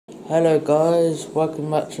Hello guys,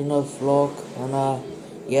 welcome back to another vlog, and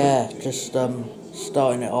yeah, just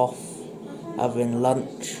starting it off, having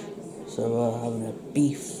lunch, so having a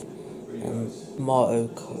beef and tomato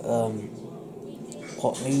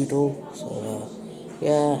pot noodle, so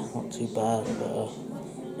yeah, not too bad, but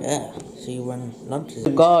yeah, see you when lunch is.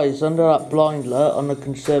 So guys, under that blind light on the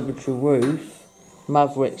conservatory roof,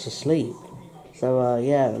 Maverick's asleep, so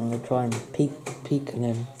yeah, I'm gonna try and peek at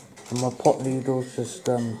him, and my pot noodle's just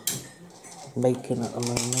making at the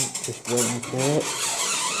moment, just waiting for it.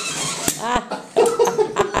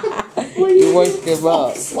 You woke him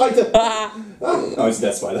up. Spider! Oh, it's a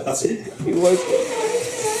dead spider, that's it. You woke him.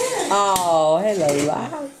 Oh, hello,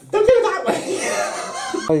 lad. Don't go that way!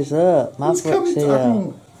 What is that? Maverick's here.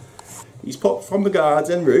 Down. He's popped from the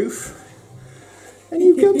garden roof, and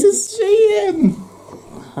you've come to see him!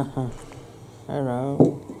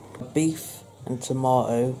 Hello. Beef and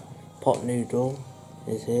tomato pot noodle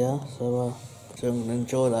is here, so I'm going to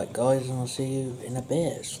enjoy that, guys, and I'll see you in a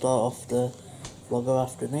bit. Start off the vlogger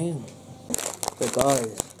afternoon. So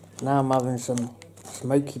guys, now I'm having some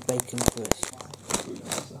smoky bacon crisp.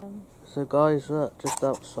 So guys, look, just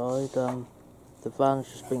outside, the van's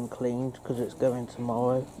just been cleaned because it's going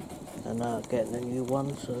tomorrow, and getting a new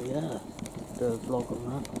one, so yeah, do a vlog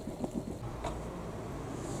on that.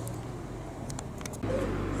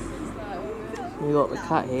 We got the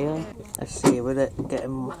cat here. Let's see, will it get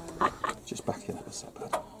him? Just back it up a sec,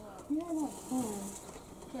 bud.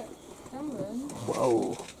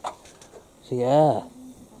 Whoa. So yeah.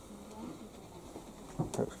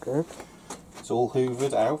 Looks good. It's all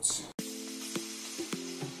hoovered out.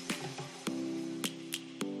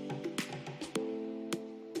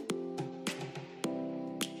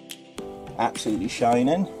 Absolutely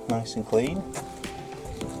shining, nice and clean.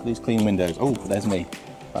 These clean windows. Oh, there's me.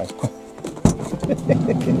 Nice.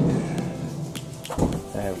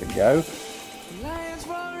 There we go.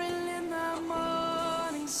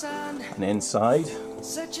 And inside.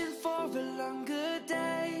 Searching for a longer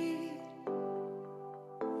day.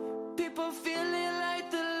 People feeling like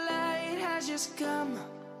the light has just come.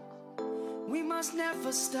 We must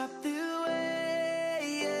never stop the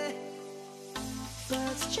way.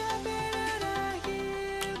 Birds jumping and I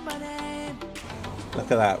hear my name.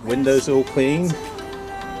 Look at that. Windows all clean.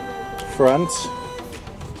 Front.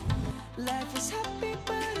 Life is happy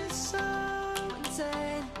but it's so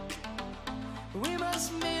insane. We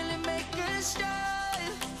must merely make a start.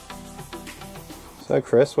 So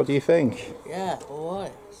Chris, what do you think? Yeah,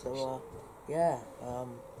 alright. So yeah,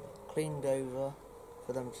 cleaned over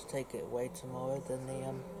for them to take it away tomorrow. Then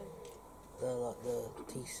the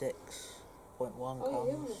T6.1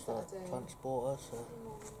 comes for transporter. So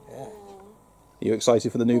yeah. Are you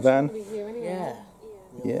excited for the new van? Yeah.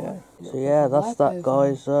 Yeah. So yeah, that's that,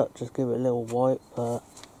 guys. Just give it a little wipe the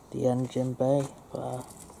engine bay, but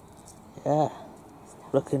yeah,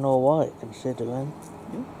 looking alright considering.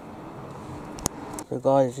 So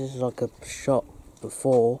guys, this is like a shot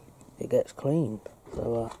before it gets cleaned.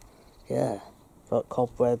 So yeah, it's like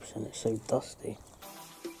cobwebs and it's so dusty.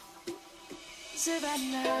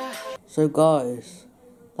 Savannah. So guys,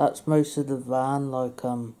 that's most of the van, like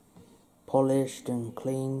polished and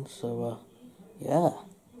clean. So yeah,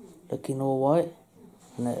 looking all white,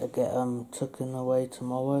 and it'll get taken away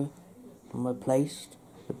tomorrow and replaced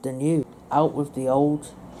with the new. Out with the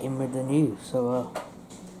old, in with the new. So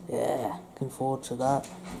yeah, looking forward to that.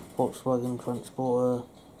 Volkswagen Transporter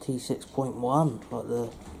T6.1, like the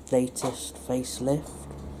latest facelift.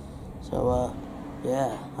 So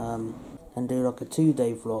yeah, and do like a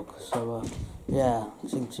 2-day vlog. So yeah,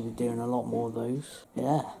 seem to be doing a lot more of those.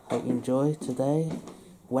 Yeah, hope you enjoy today,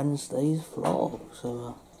 Wednesday's vlog.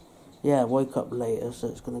 So yeah, woke up later, so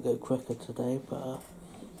it's gonna go quicker today, but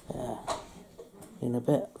yeah, in a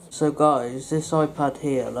bit. So guys, this iPad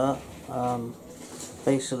here, look,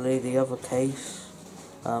 basically the other case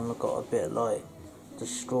got a bit like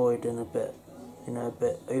destroyed and a bit, you know, a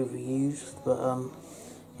bit overused, but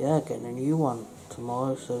yeah, getting a new one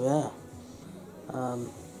tomorrow. So yeah,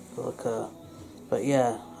 but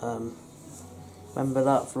yeah, remember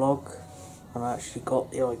that vlog when I actually got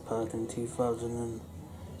the iPad in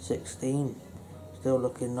 2016? Still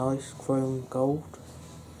looking nice, chrome gold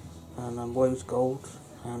and rose gold,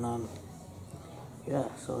 and yeah,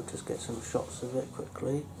 so I'll just get some shots of it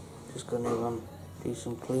quickly. Just gonna do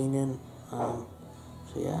some cleaning, so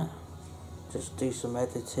yeah, just do some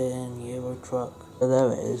editing, Euro truck. So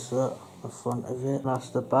there it is, look, the front of it. That's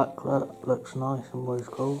the back, look, looks nice and rose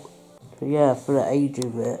gold. So yeah, for the age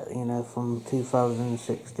of it, you know, from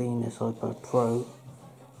 2016, this iPad Pro,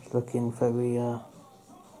 it's looking very, you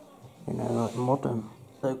know, like modern.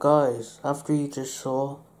 So guys, after you just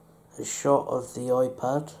saw a shot of the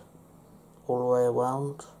iPad all the way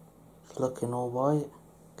around. It's looking alright.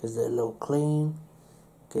 Gives it a little clean.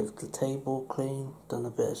 Give the table clean. Done a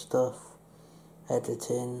bit of stuff.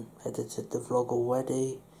 Edited the vlog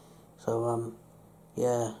already. So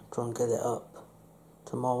yeah, try and get it up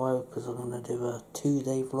tomorrow because I'm going to do a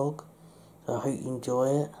 2-day vlog. So I hope you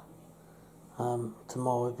enjoy it.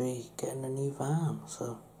 Tomorrow I'll be getting a new van,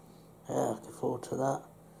 so yeah, looking forward to that.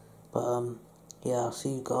 But yeah, I'll see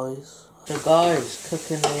you guys. So guys,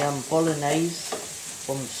 cooking the bolognese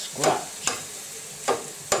from scratch.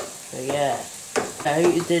 So yeah, I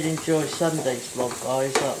hope you did enjoy Sunday's vlog,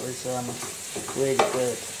 guys. That was really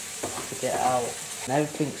good to get out. And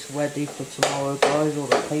everything's ready for tomorrow, guys. All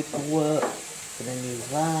the paperwork for the new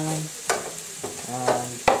van,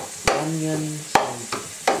 and the onions, and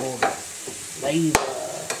all the flavour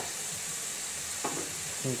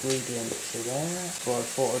ingredients are there. So I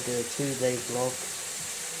thought I'd do a 2-day vlog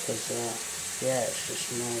because yeah, it's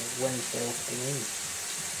just my Wednesday afternoon.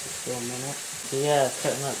 Just filming it. So yeah,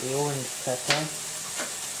 cutting up the orange pepper.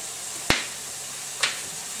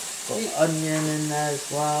 Got onion in there as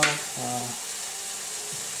well.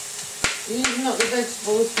 You're using up the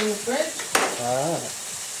vegetables from the fridge?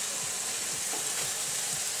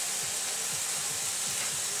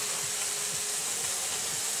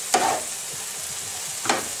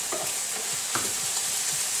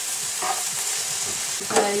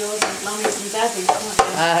 Yours and Mummy's and Daddy's, aren't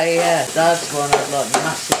you? Yeah, Dad's one had like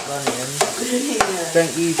massive onions. Yeah.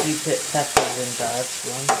 Don't usually put peppers in Dad's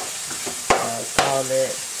one.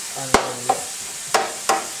 Garlic, onion.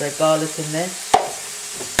 Is there garlic in this?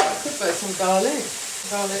 Could put some garlic.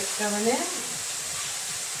 Garlic's going in.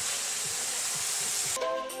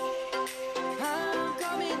 I'm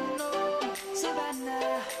coming home,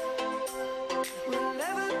 Savannah. We'll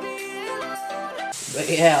never be alone. But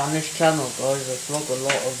yeah, on this channel, guys, I vlog a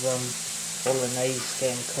lot of bolognese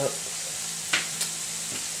getting cooked.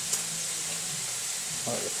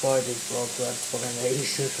 Like the Friday vlog, we had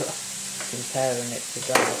bolognese as well, comparing it to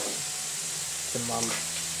Dad, to Mum.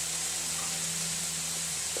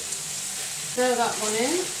 Stir that one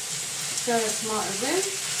in. Stir the tomatoes in.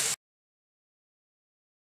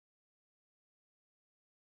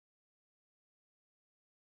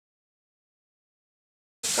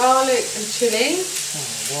 Garlic and chilli. Oh,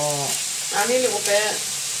 what? Only a little bit.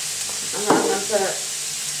 And then I'm going to put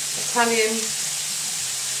Italian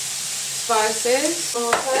spices.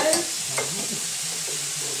 Tomatoes.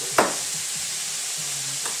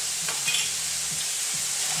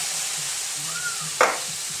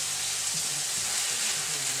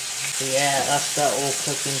 So yeah, that's that all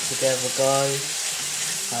cooking together, guys.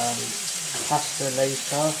 Pasta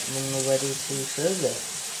later when we're ready to serve it.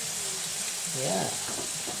 Yeah.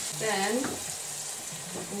 Then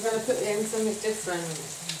I'm going to put in something different.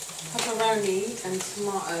 Pepperoni and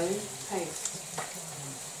tomato paste.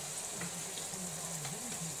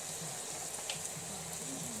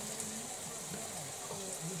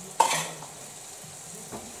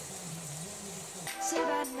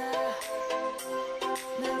 Savannah,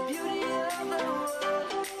 the beauty of the world.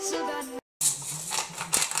 Savannah.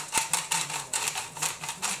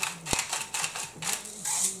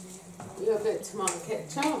 A little bit of tomato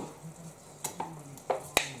ketchup.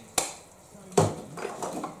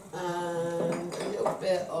 And a little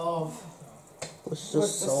bit of What's the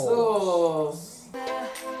Worcester sauce? sauce.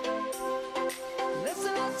 Let's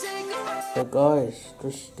all take a ride. So guys,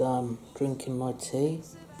 just drinking my tea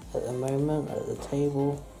at the moment at the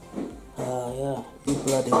table. Yeah, be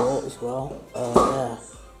bloody hot as well. Yeah.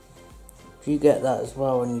 If you get that as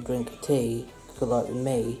well when you drink a tea, because like with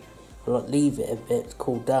me, I like leave it a bit to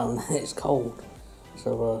cool down and it's cold.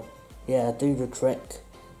 So yeah, do the trick.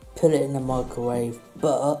 Put it in the microwave,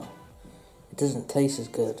 but it doesn't taste as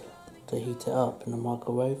good to heat it up in the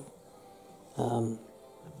microwave. So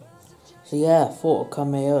yeah, thought I'd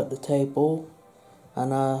come here at the table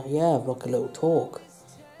and yeah, have like a little talk.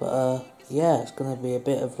 But yeah, it's gonna be a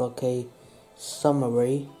bit of like a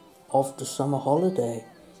summary of the summer holiday.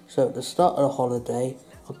 So at the start of the holiday,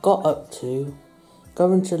 I got up to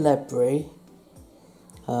going to Ledbury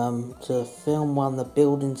to film one of the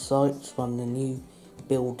building sites, one of the new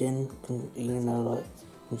building, you know, like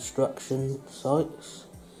construction sites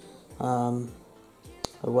around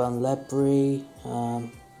Ledbury.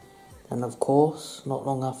 And of course, not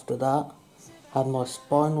long after that, had my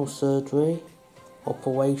spinal surgery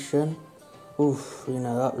operation. Oof, you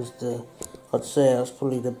know, that was I'd say that's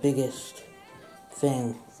probably the biggest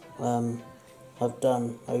thing I've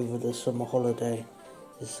done over the summer holiday,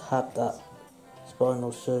 is had that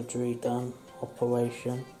spinal surgery done,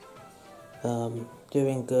 operation.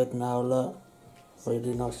 Doing good now, look.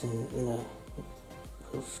 really nice and, you know,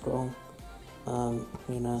 real strong.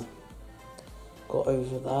 You know, got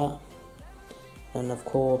over that. And of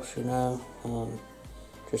course, you know,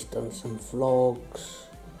 just done some vlogs,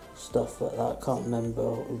 stuff like that. Can't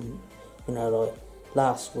remember, you know, like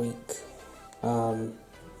last week,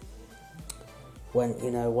 went,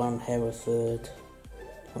 you know, one Hereford,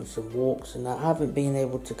 on some walks and that. I haven't been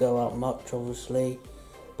able to go out much, obviously,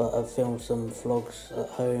 but I've filmed some vlogs at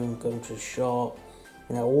home, going to the shop,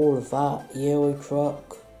 you know, all of that, Euro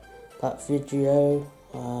truck, that video,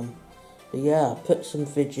 but yeah, I put some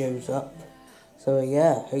videos up, so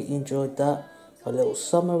yeah, hope you enjoyed that, a little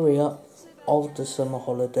summary up of the summer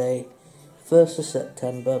holiday, 1st of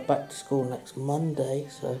September, back to school next Monday,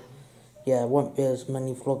 so yeah, won't be as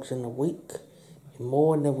many vlogs in a week,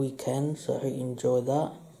 more in the weekend, so I hope you enjoy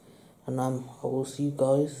that. And I will see you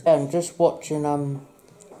guys. Yeah, I'm just watching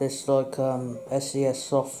this like SES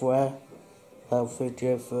software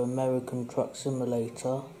video for American Truck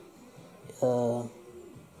Simulator.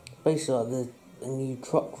 Basically like the new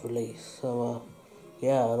truck release. So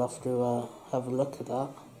yeah, I'll have to have a look at that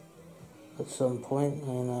at some point,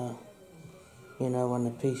 and you know, when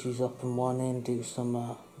the PC's up and running, do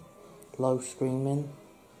some live streaming.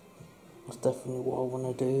 That's definitely what I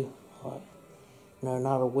want to do. Like, you know,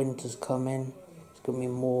 now the winter's coming, it's going to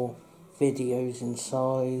be more videos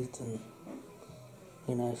inside and,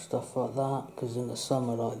 you know, stuff like that. Because in the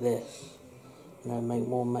summer like this, you know, make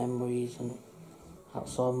more memories and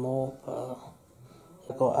outside more. But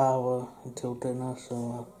I've got an hour until dinner,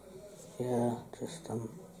 so yeah, just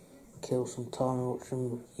kill some time and watch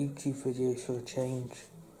some YouTube videos for a change.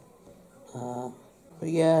 But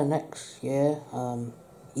yeah, next year,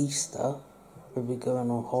 Easter, we'll be going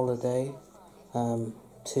on holiday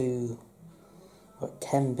to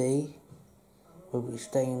Tenby. We'll be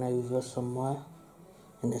staying over somewhere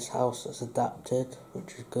in this house that's adapted,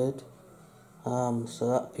 which is good. So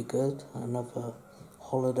that'd be good. Another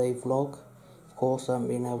holiday vlog. Of course, I haven't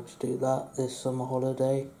been able to do that this summer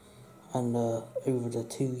holiday, and over the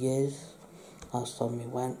 2 years. Last time we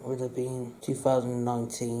went would have been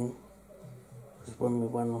 2019, was when we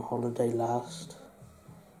went on holiday last.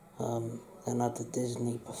 Then I had the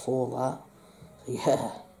Disney before that. So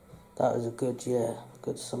yeah, that was a good year,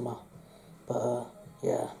 good summer. But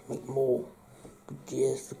yeah, make more good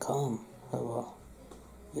years to come. So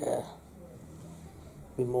yeah,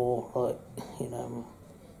 be more like, you know,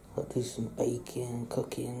 like do some baking,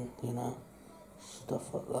 cooking, you know,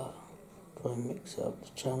 stuff like that. Try and mix it up the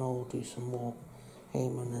channel, do some more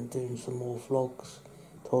aiming and doing some more vlogs.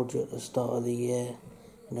 Told you at the start of the year,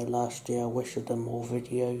 you know, last year I wish I'd done more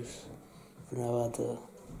videos. You know, I had a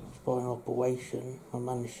spinal operation, I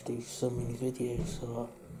managed to do so many videos, so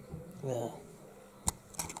yeah.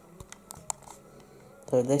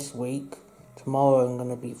 So this week, tomorrow I'm going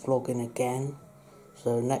to be vlogging again.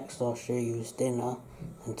 So next I'll show you his dinner,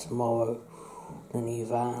 and tomorrow the new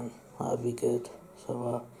van, that'll be good.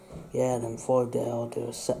 So yeah, then Friday I'll do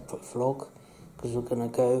a separate vlog, because we're going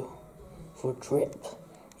to go for a trip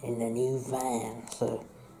in the new van. So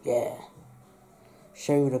yeah,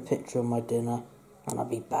 show you the picture of my dinner, and I'll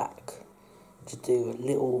be back to do a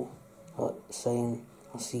little saying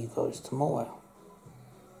I'll see you guys tomorrow.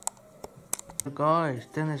 So guys,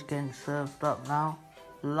 dinner's getting served up now.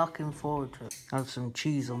 Looking forward to it. I have some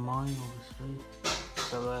cheese on mine, obviously.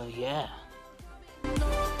 So yeah.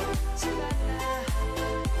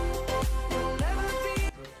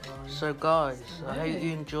 So guys, I hope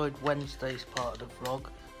you enjoyed Wednesday's part of the vlog.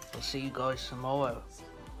 I'll see you guys tomorrow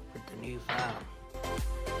with the new van.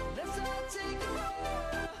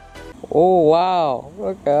 Oh wow,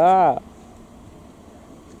 look at that.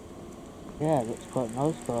 Yeah, it looks quite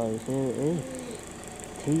nice guys, here it is.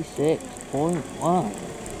 T6.1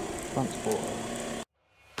 transport.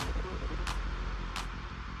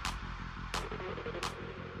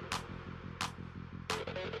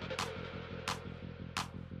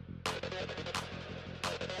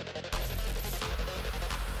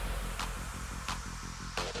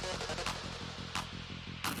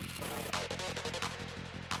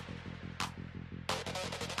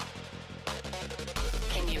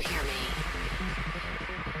 Can you hear me?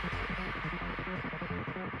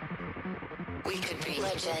 We could be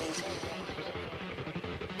legend.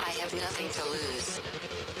 I have nothing to lose.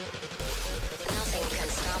 Nothing can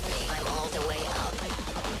stop me. I'm all the way up.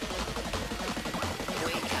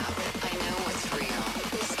 Wake up. I know what's real.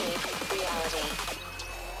 Escape reality.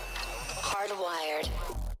 Hardwired.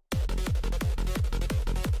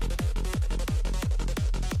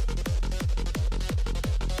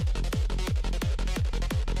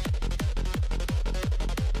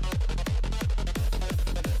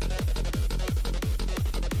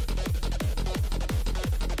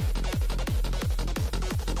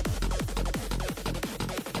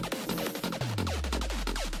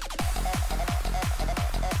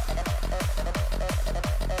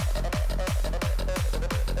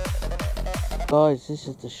 guys, this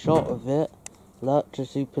is the shot of it. Look,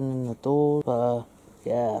 just opening the door. But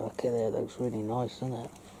yeah, look at it. It looks really nice, doesn't it?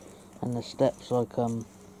 And the steps like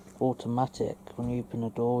automatic. When you open the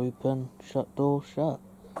door, open. Shut door, shut.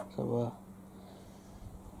 So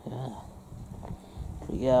yeah.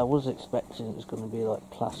 But yeah, I was expecting it was going to be like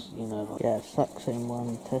plastic, you know. Like, yeah, exact same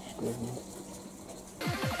one, test driven.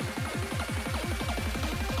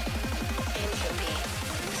 Entropy.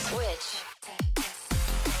 Switch.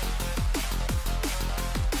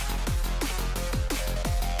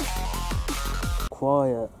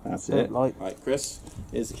 Quiet. That's Don't it. like- Right, Chris,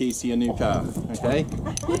 here's the keys to your new car, okay?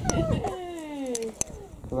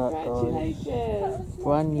 That guys. Congratulations.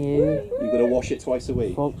 Brand new You've got to wash it twice a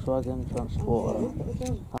week. Volkswagen Transporter.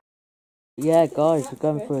 Yeah, guys, we're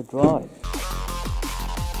going for a drive.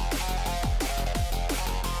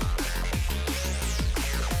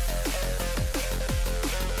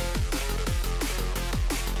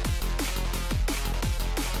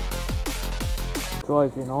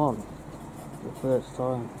 Driving on the first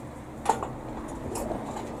time.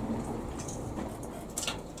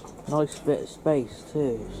 Nice bit of space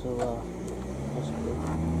too, so that's good.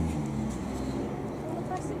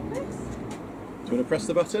 Do you want to press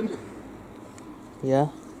the button? Yeah.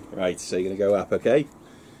 Right, so you're going to go up, okay?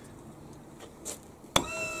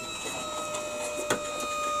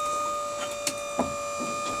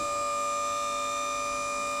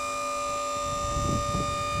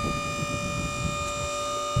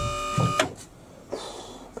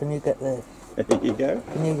 Can you get this? There you go.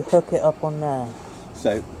 Can you hook it up on there?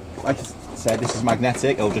 So, like I said, this is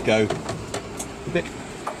magnetic. It'll just go a bit.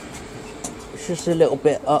 It's just a little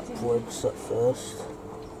bit upwards at first.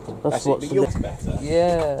 That's what's it, but better.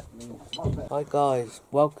 Yeah. Hi guys,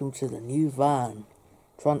 welcome to the new van,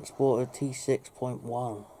 Transporter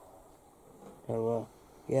T6.1. So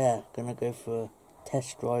yeah, gonna go for a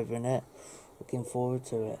test drive in it. Looking forward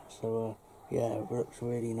to it. So yeah, it looks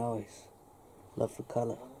really nice. Love the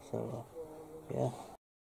colour. So yeah.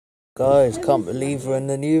 Guys, can't believe we're in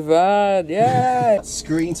the new van. Yeah.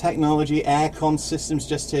 Screen technology, aircon systems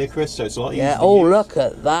just here, Chris. So it's a lot easier. Yeah. to Oh, use. look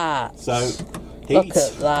at that. So, heat. Look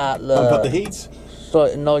at that. Pump up the Look. heat. It's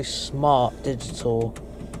like a nice, smart digital.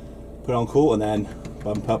 Put on cool and then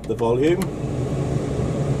bump up the volume.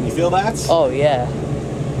 Can you feel that? Oh yeah.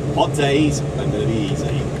 Hot days are going to be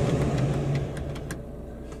easy.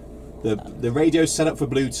 The radio's set up for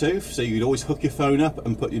Bluetooth, so you could always hook your phone up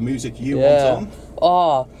and put your music you Yeah. want on.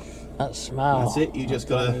 Oh, that smell. That's it. You just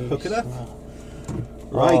got to That hook it up. smell.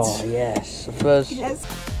 Right. Oh yes. The first.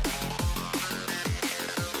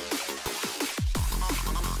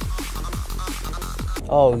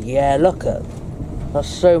 Oh yeah. Look at. That's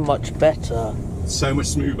so much better. So much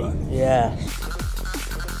smoother. Yeah.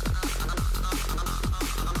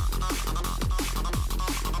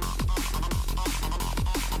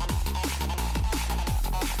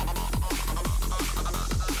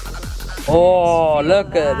 Oh,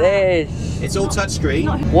 look at this. It's all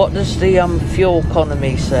touchscreen. What does the fuel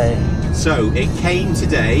economy say? So it came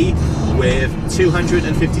today with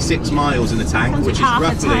 256 miles in the tank, Sounds which is half a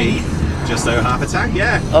roughly just over half a tank.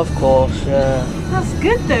 Yeah. Of course, yeah. That's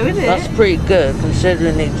good though, isn't it? That's pretty good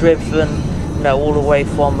considering it's driven, you know, all the way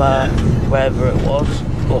from wherever it was.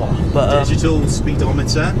 Oh, but Digital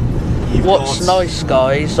speedometer. You've what's got, nice,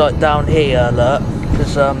 guys, like down here, look,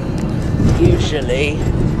 because usually,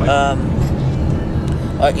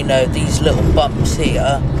 like, you know, these little bumps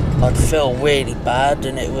here, I'd feel really bad,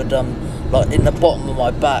 and it would like in the bottom of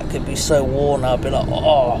my back, it'd be so worn. I'd be like,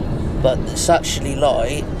 oh, but it's actually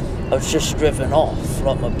like I was just driven off,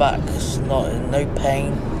 like my back's not in no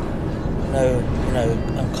pain, no, you know,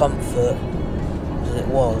 uncomfort as it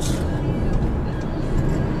was.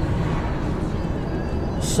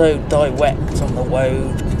 So direct on the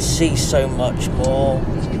road, you can see so much more.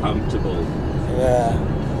 It's comfortable. Yeah.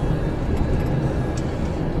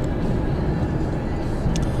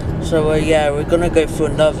 So yeah, we're gonna go for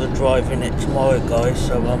another drive in it tomorrow, guys.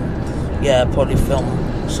 So yeah, probably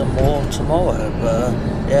film some more tomorrow. But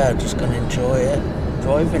yeah, just gonna enjoy it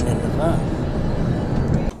driving in the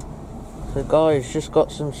van. So guys, just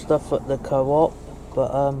got some stuff at the co-op,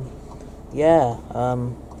 but yeah,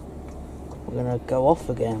 we're gonna go off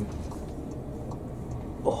again.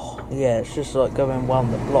 Oh yeah, it's just like going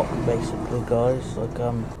round the block basically, guys. Like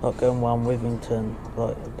not going round Withington,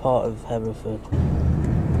 like part of Hereford.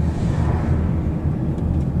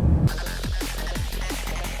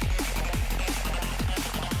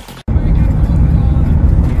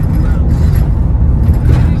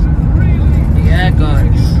 Yeah,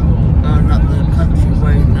 guys, going up the country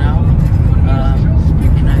road now.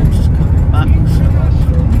 You know, just coming back. So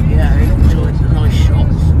yeah, I enjoyed the nice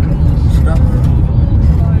shots and stuff.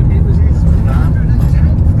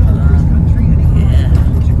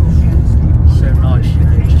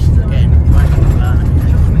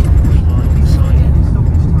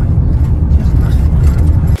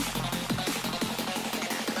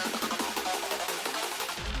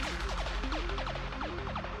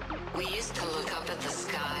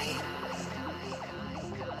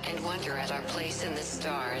 about our place in the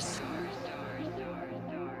stars.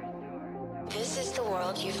 This is the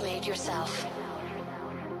world you've made yourself.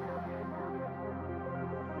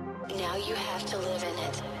 Now you have to live in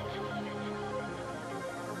it.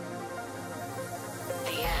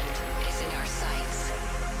 The end is in our sights.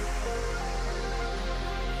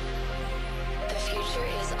 The future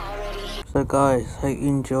is already here. So guys, hope you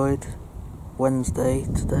enjoyed Wednesday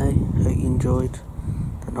today. Hope you enjoyed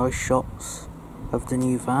the nice shots of the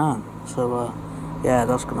new van. So yeah,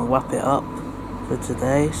 that's gonna wrap it up for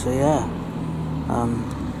today. So yeah,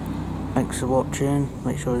 thanks for watching.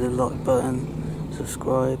 Make sure you hit the like button,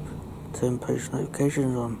 subscribe, turn post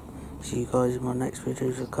notifications on. See you guys in my next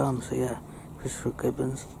videos to come. So yeah, Christopher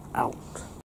Gibbons out.